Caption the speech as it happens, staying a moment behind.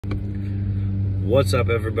What's up,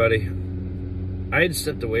 everybody? I had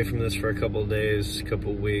stepped away from this for a couple of days,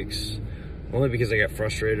 couple of weeks, only because I got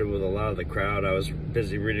frustrated with a lot of the crowd. I was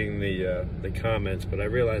busy reading the comments, but I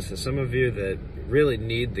realized that some of you that really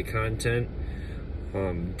need the content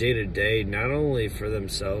day to day, not only for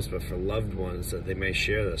themselves but for loved ones that they may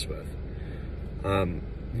share this with.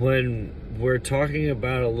 When we're talking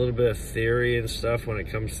about a little bit of theory and stuff when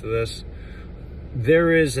it comes to this,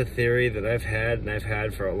 there is a theory that I've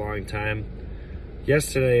had for a long time.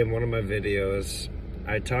 Yesterday in one of my videos,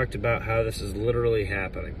 I talked about how this is literally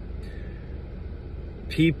happening.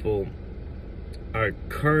 People are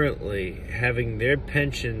currently having their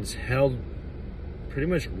pensions held pretty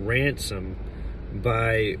much ransom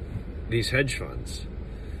by these hedge funds.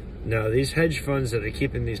 Now, these hedge funds that are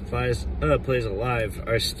keeping these plays alive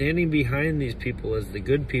are standing behind these people as the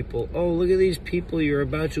good people. Oh, look at these people, you're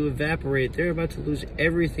about to evaporate. They're about to lose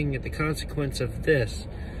everything at the consequence of this.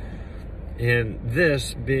 And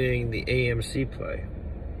this being the AMC play.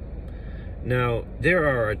 Now, there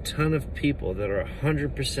are a ton of people that are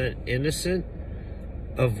 100% innocent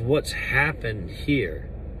of what's happened here.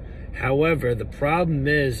 However, the problem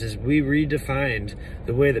is we redefined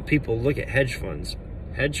the way that people look at hedge funds.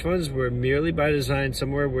 Hedge funds were merely by design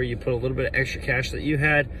somewhere where you put a little bit of extra cash that you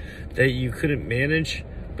had that you couldn't manage,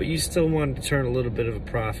 but you still wanted to turn a little bit of a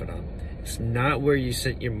profit on. It's not where you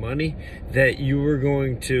sent your money that you were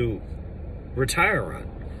going to retire on.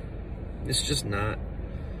 It's just not.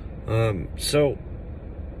 So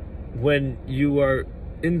when you are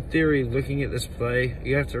in theory looking at this play,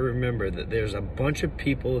 you have to remember that there's a bunch of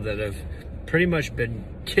people that have pretty much been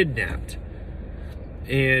kidnapped,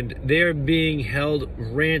 and they're being held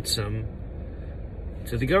ransom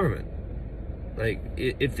to the government. Like,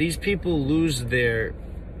 if these people lose their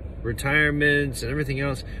retirements and everything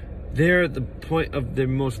else, they're at the point of their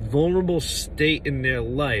most vulnerable state in their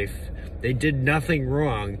life. They did nothing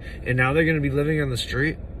wrong, and now they're going to be living on the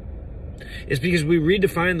street. It's because we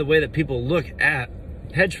redefined the way that people look at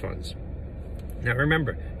hedge funds. Now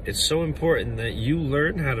remember, it's so important that you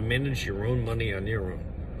learn how to manage your own money on your own.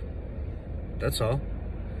 That's all.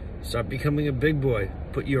 Stop becoming a big boy.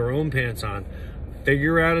 Put your own pants on.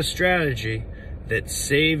 Figure out a strategy that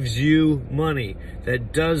saves you money,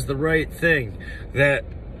 that does the right thing, that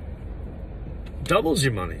doubles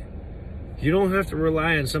your money. You don't have to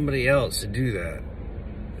rely on somebody else to do that.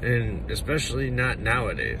 And especially not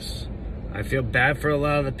nowadays. I feel bad for a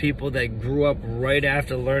lot of the people that grew up right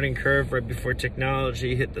after the learning curve, right before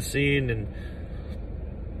technology hit the scene, and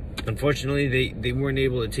unfortunately they weren't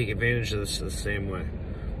able to take advantage of this the same way.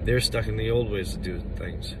 They're stuck in the old ways to do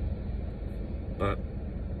things. But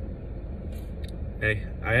hey,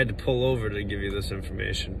 I had to pull over to give you this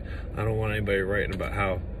information. I don't want anybody writing about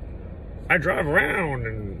how I drive around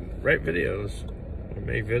and write videos or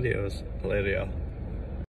make videos. Later, y'all.